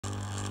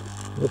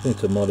Looking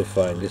to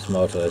modifying this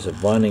motor as a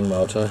winding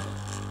motor.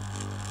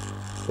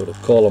 For the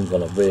coil I'm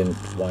gonna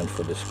wind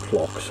for this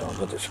clock. So I've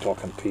got this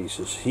clock in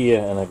pieces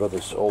here, and I got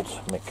this old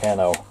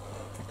Meccano.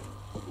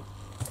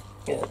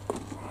 Yeah.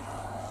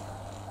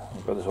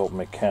 I've got this old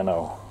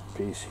Meccano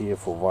piece here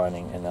for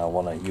winding, and I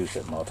want to use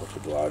that motor to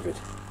drive it.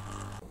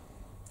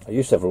 I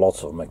used to have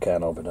lots of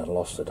Meccano, but I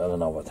lost it. I don't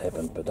know what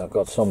happened, but I've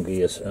got some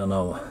gears and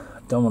I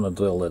don't want to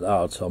drill it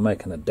out, so I'll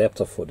make an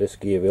adapter for this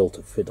gear wheel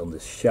to fit on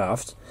this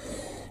shaft,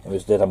 and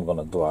with that I'm going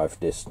to drive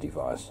this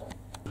device.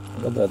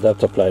 I've got the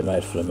adapter plate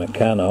made for the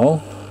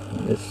Meccano.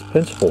 This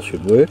principle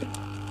should work.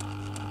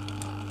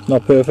 It's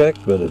not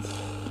perfect, but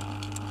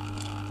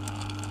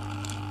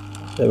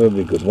there will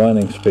be good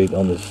winding speed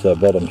on this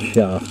bottom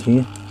shaft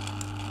here.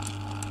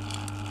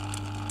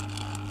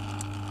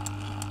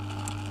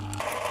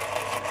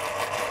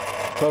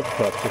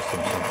 Prototype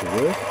system seems to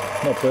work.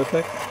 Not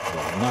perfect.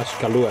 Well, nice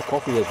Kahlua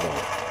coffee as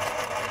well.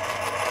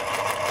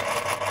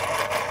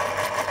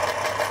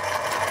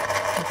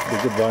 That's a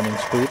good winding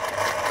speed.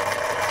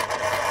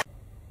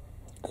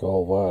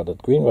 Coil wire.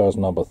 That green wire is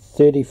number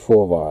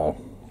 34 wire.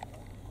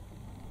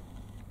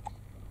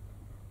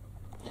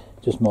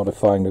 Just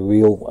modifying the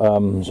wheel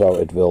so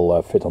it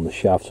will fit on the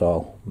shaft. So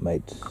I'll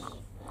made a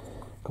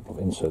couple of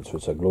inserts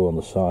which I glue on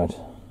the side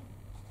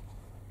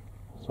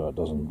so it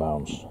doesn't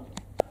bounce.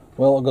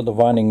 Well, I've got the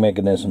winding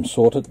mechanism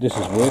sorted. This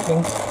is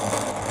working.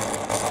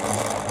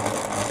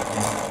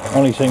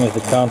 Only thing is the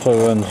counter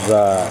runs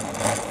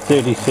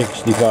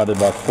 36 divided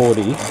by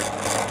 40.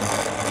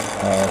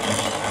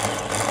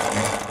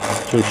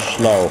 Too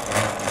slow.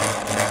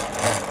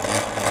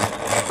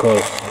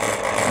 Because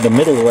the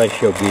middle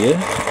ratio gear,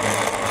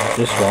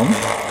 this one,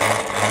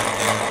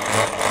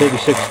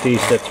 36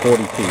 T's, that's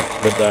 40 T's,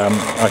 but I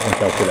can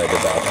calculate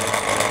it out.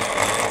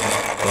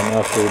 So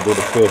now we'll do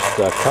the first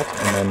cut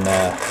and then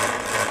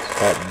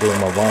start doing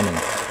my winding.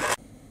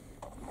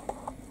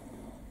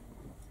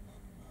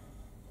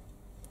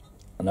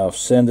 Now I've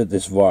sanded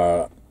this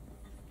wire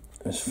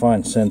with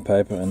fine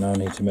sandpaper, and now I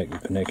need to make the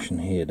connection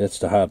here. That's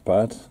the hard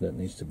part, that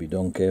needs to be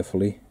done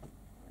carefully.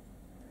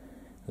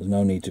 There's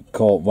no need to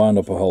wind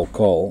up a whole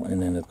coil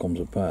and then it comes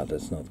apart.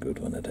 That's not good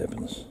when that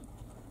happens.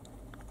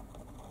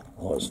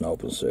 Oh, it's an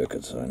open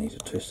circuit, so I need to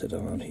twist it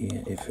around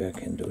here if I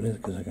can do this,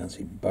 because I can't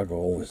see bugger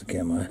all with the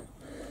camera.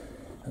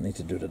 I need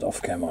to do that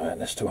off camera and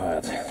that's too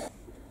hard.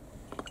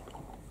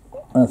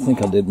 I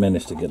think I did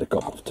manage to get a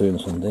couple of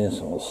turns on there,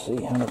 so we'll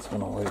see how that's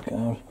going to work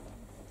out.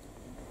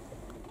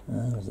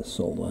 There's the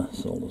solder.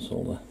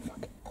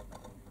 Fuck.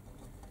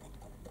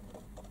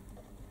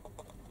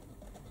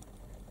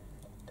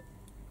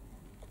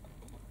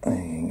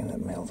 I'm going to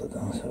melt it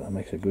down, so that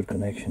makes a good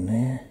connection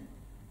there.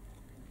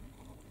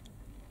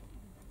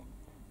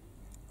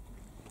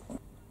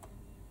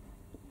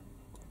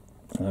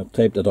 I've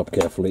taped it up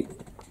carefully.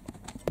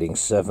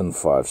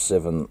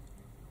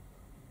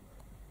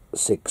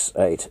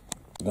 75768.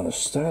 I'm going to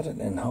start it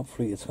and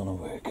hopefully it's going to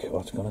work,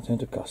 or it's going to turn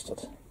to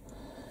custard.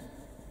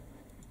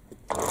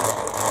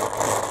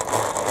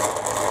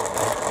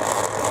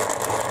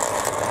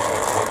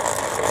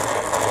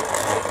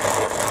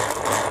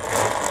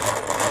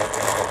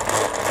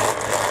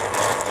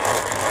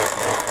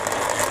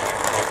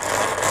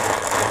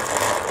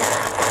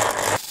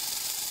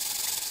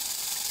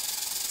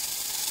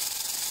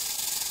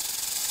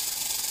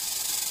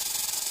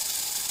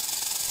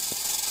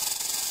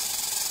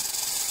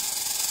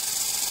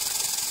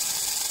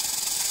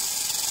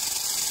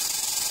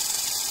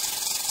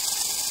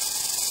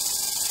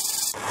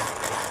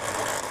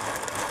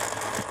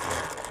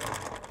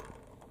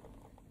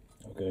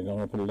 Okay, I'm going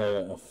to put a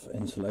layer of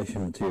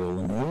insulation material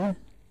in here.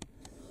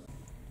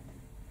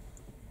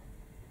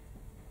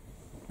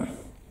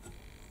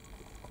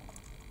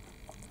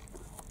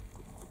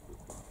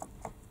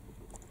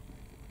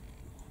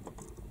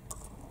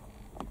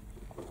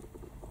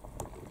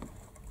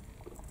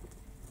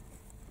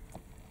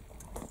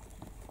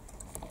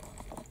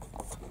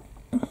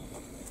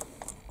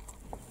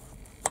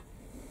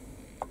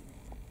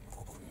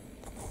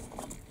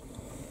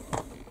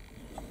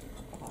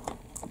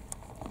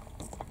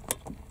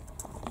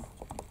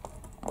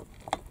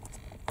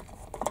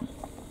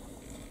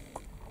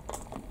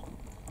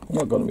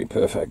 Not going to be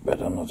perfect,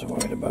 but I'm not too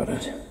worried about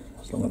it,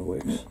 as long as it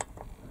works.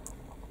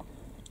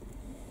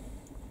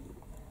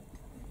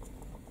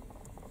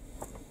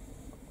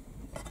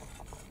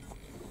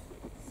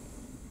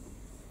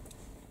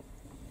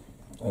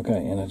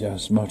 Okay,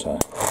 energize motor.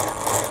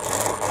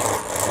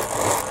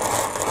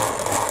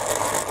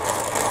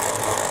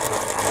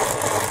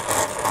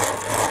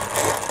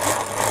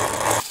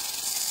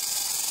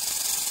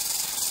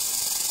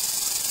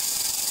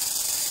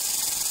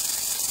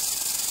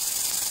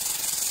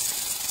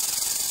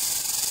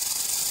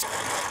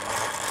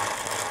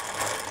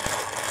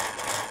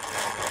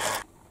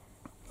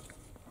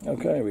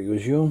 Okay, we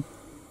resume.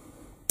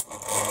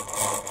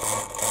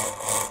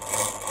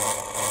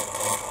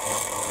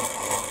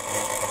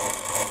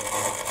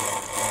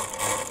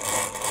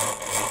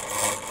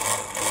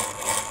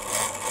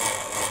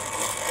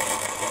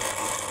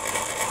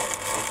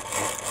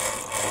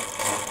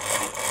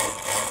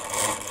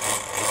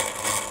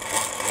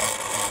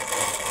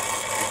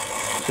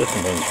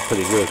 system is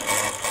pretty good.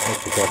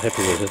 Actually quite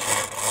happy with it.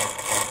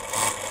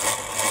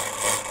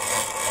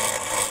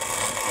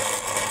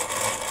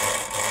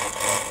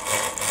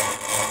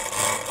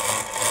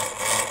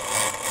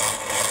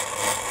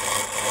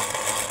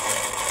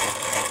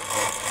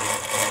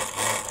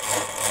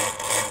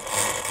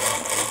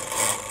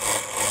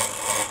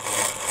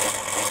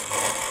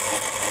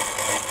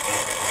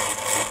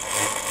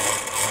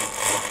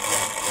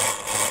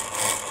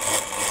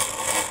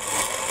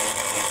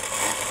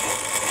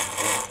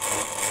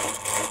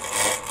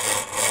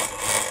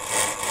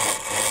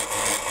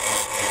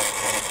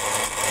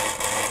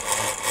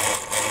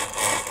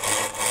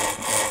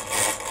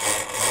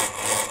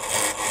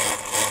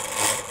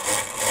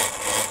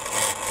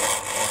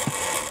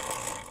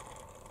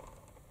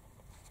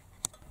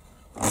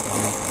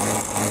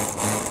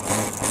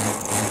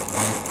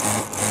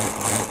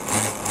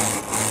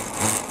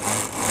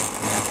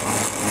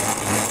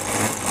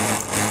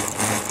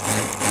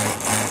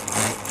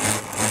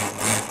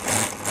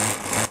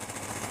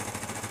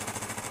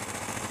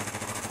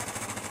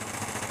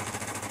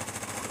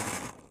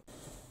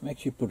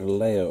 Make you put a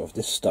layer of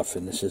this stuff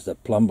in. This is the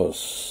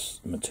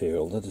plumber's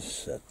material. That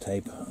is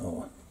tape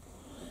for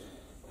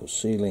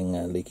sealing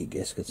leaky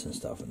gaskets and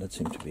stuff, and that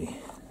seems to be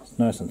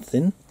nice and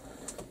thin.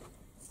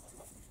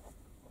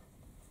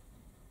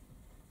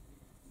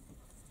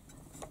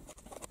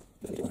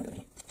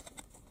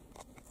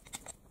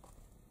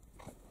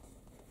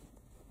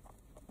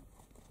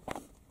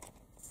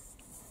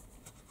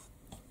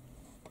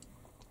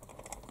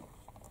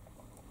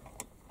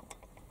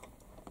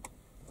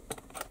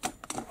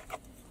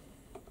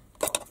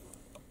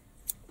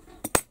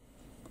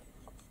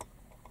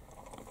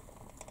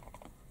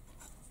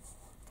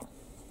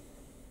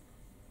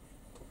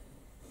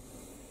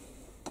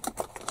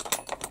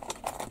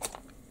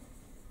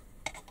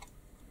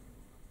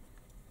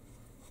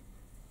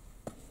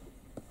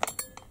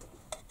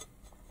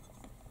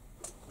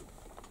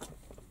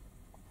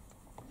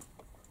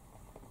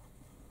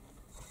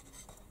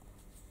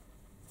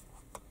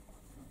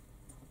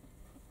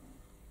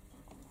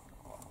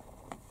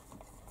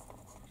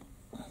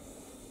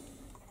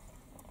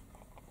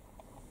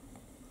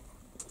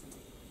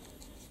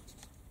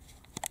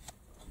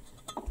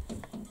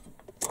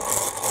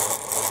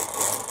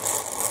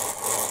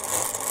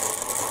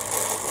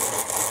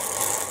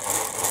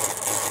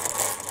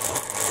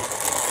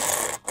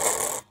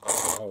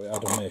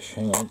 Out of mesh,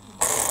 hang on.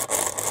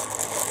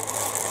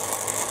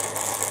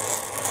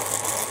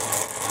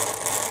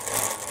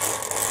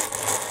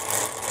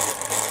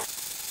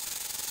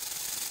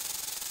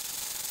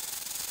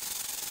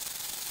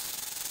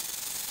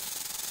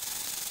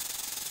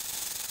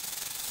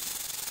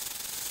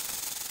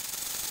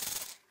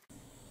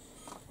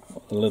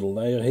 A little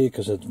layer here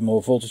because it's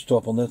more voltage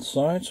drop on that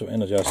side, so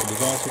energize the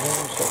device again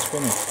and start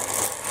spinning.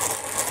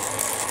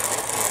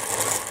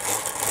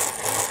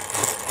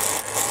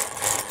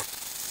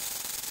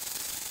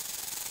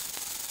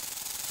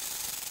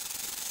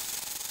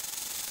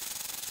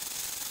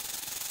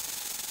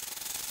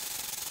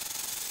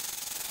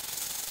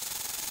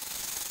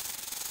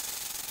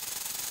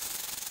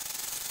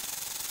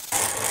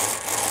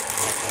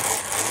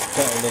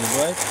 A little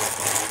break.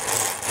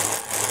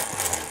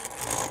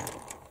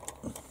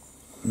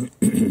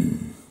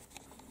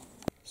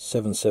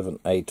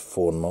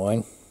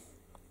 77849.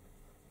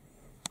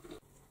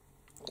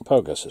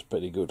 Progress is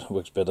pretty good.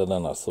 Works better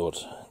than I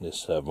thought.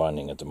 This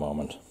winding at the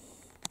moment.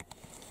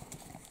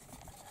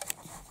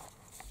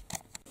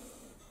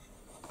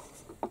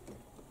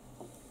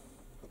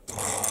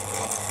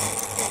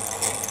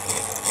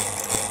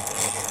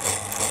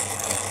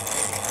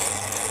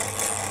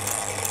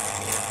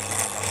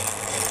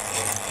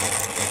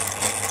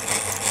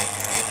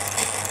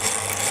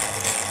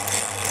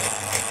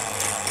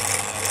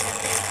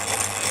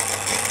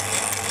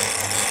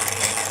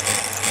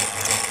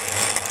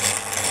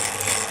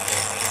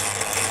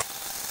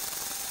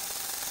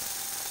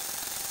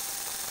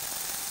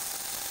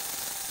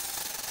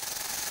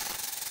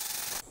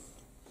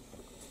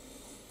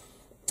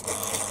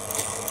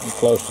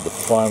 Close to the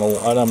final,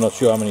 and I'm not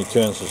sure how many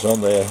turns is on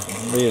there,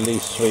 maybe at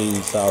least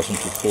 3,000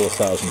 to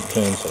 4,000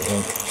 turns I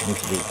think. I need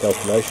to do the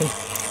calculation.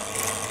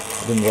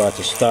 I didn't write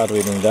the start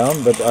reading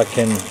down, but I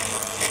can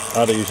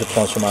either use a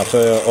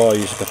transformator or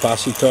use a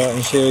capacitor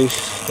in series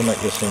to make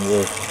this thing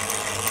work.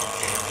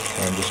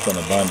 I'm just going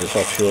to bind this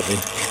off shortly.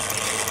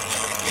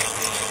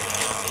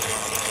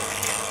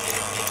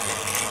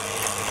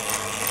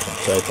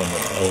 Some tape on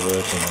it over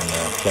it and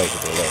then close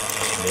it all up.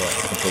 Yeah,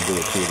 I think we'll do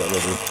it too, that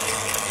will do.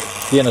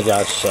 The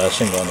energized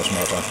synchronous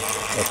motor,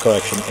 or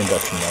correction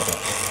induction motor.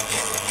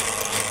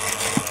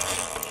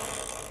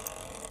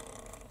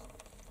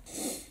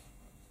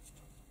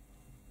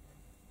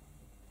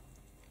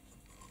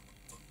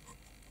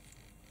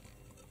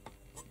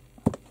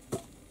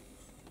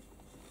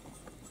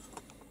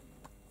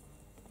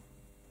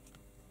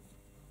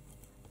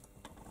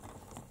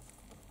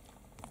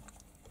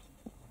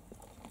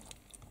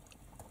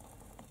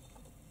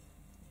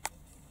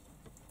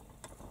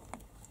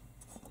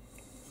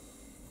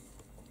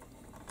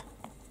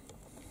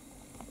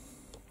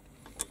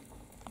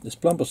 This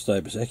plumper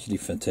tape is actually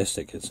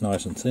fantastic. It's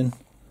nice and thin.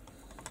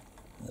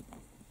 It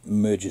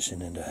merges in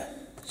the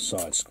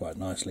sides quite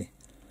nicely.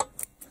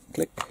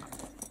 Click.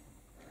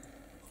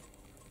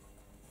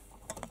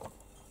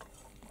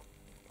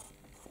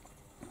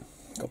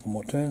 Couple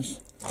more turns.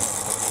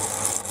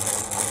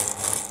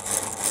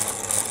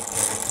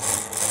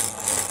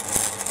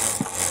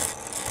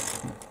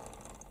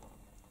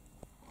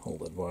 Hold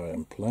that wire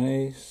in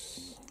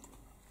place.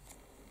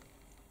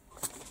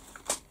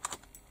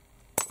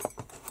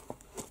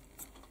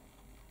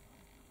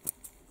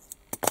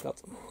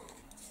 Cut.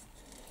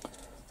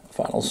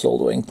 Final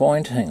soldering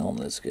point. Hang on,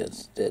 let's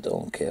get that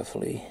on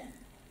carefully.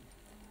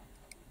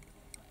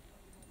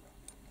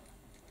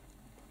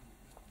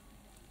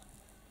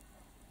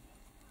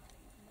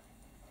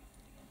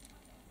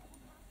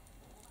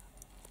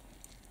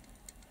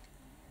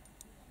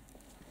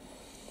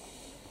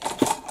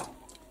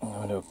 I'm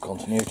going to do a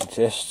continuity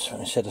test.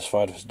 I'm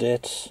satisfied with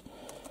that.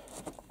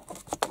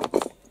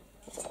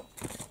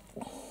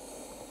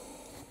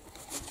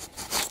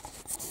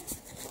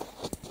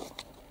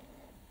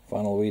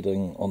 Final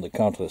reading on the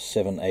counter is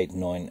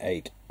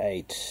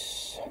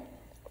 78988.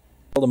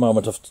 At the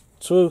moment of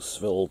truth,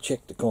 we'll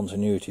check the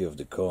continuity of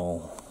the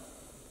coil.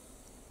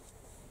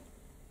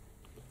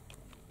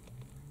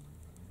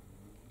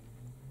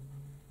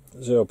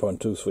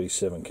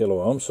 .237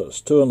 kilo ohms, so it's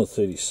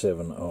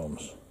 237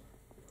 ohms.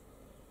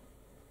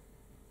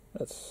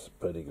 That's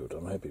pretty good,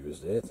 I'm happy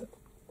with that.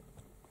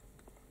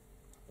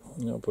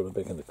 I'll put it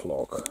back in the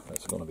clock,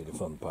 that's going to be the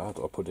fun part.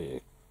 I'll put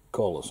the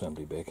coil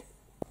assembly back.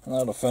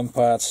 Now the fun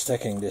part,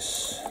 stacking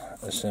this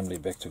assembly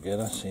back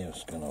together, see if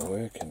it's going to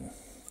work. And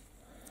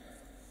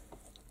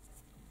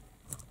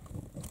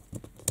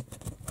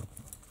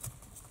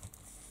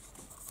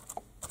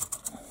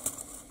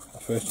the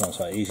first one's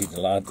so easy, the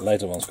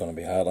later one's going to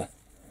be harder.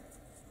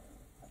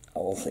 I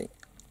will see.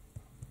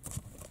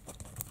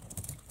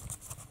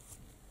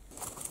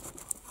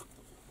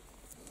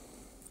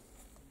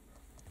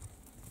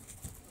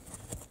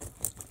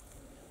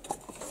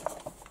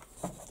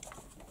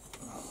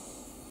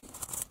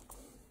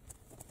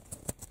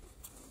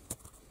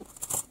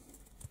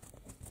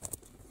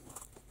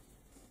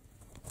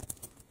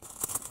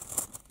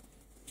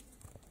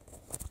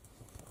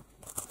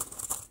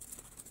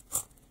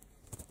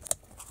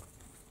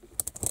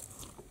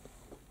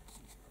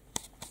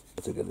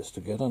 To get this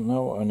together.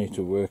 Now I need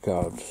to work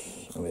out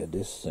where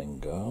this thing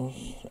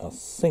goes. I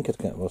think it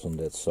was on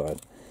that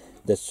side.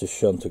 That's the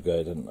shunt to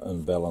get an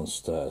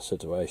unbalanced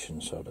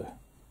situation, so the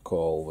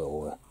coil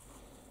will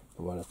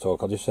provide a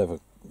torque. I'll just have a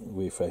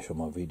refresh on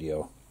my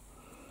video.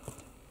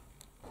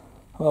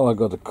 Well, I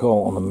got the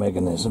coil on the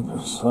mechanism,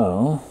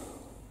 so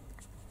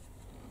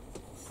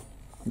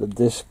the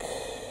disc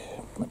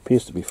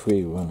appears to be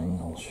free running.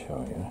 I'll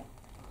show you.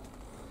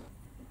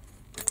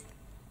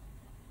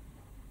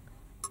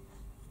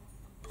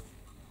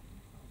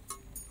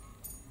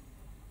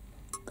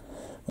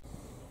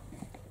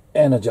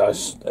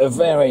 Energize a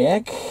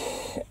variac,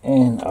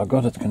 and I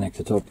got it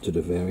connected up to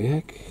the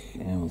variac,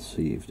 and we'll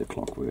see if the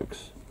clock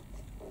works.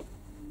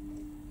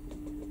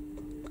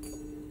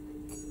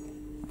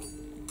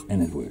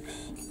 And it works.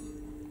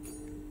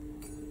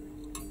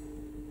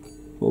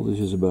 Voltage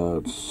is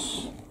about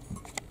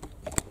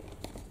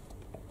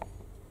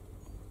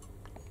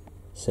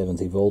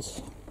 70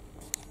 volts.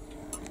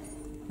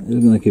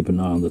 I'm going to keep an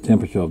eye on the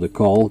temperature of the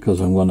coil,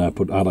 because I'm going to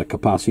put other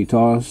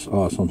capacitors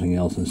or something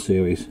else in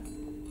series.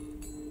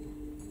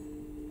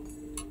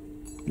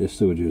 Just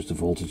to reduce the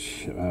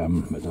voltage,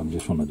 but I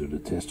just want to do the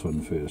test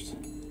one first.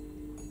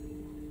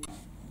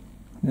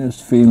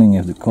 Just feeling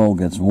if the coil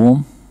gets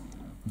warm.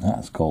 Ah,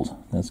 it's cold,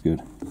 that's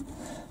good.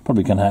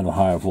 Probably can handle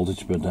higher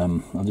voltage, but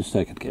I'll just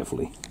take it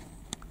carefully.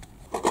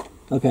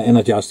 Okay,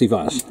 energize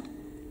device.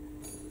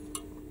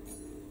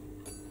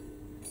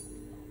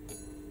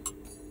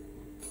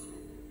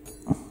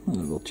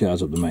 And we'll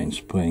charge up the main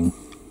spring.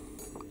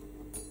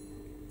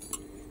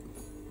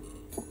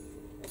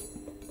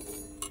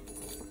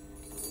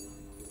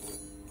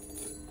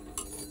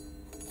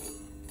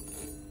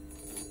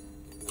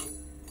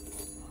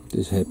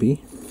 Is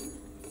happy.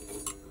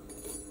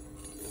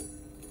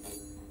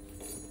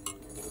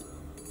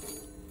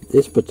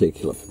 This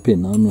particular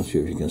pin, I'm not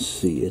sure if you can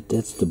see it,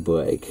 that's the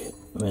brake.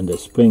 When the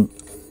spring,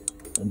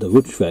 the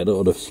root feather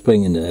or the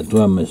spring in the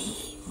drum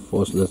is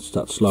forced, let's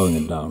start slowing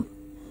it down.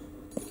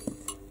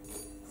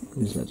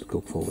 Just let it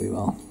cook for a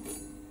while.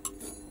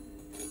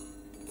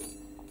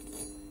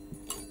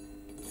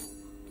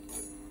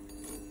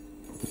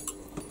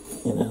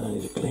 And then I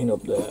need to clean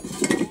up there.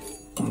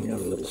 I got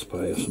a little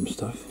spray of some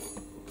stuff.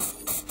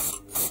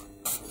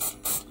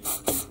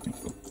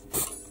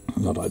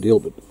 Not ideal,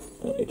 but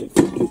I need to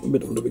do a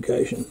bit of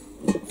lubrication.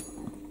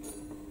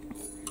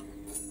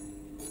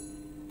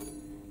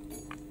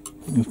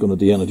 I'm just going to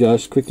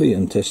de-energize quickly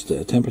and test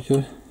the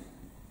temperature.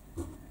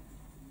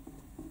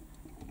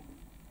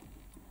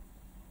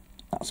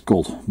 That's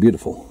cold,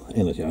 beautiful,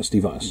 energized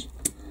device.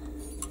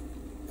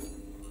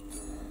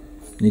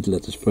 Need to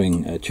let the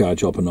spring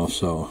charge up enough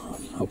so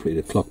hopefully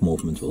the clock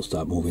movement will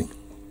start moving.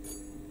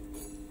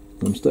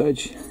 some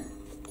stage.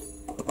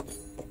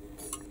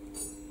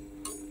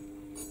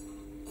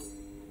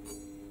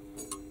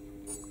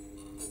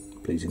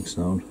 Pleasing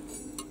sound.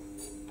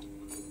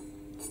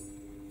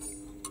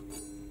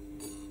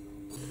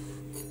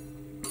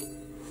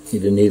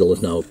 The needle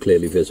is now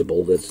clearly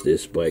visible. That's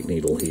this brake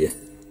needle here.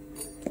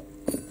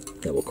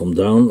 That will come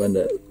down when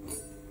the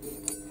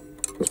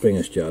spring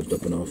is charged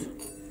up enough.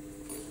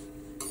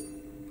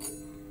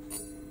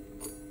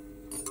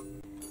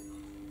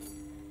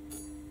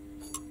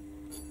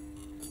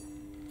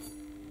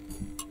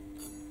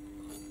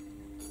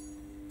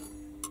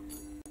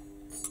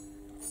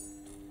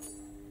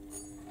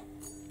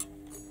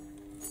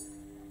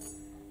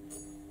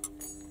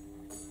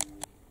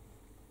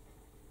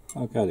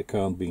 Okay, the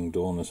current being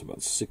drawn is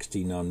about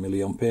 69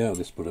 milliampere. I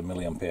just put a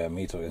milliampere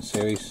meter in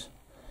series.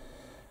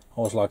 I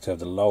always like to have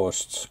the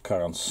lowest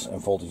currents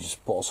and voltages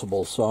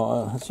possible,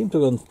 so I seem to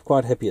run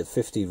quite happy at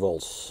 50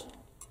 volts.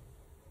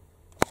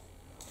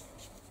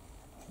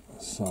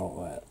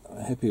 So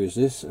happy with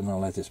this, and I'll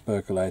let this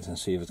percolate and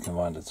see if it can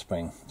wind that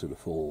spring to the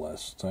full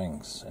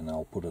strength, and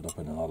I'll put it up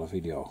in another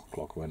video,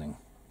 clock running.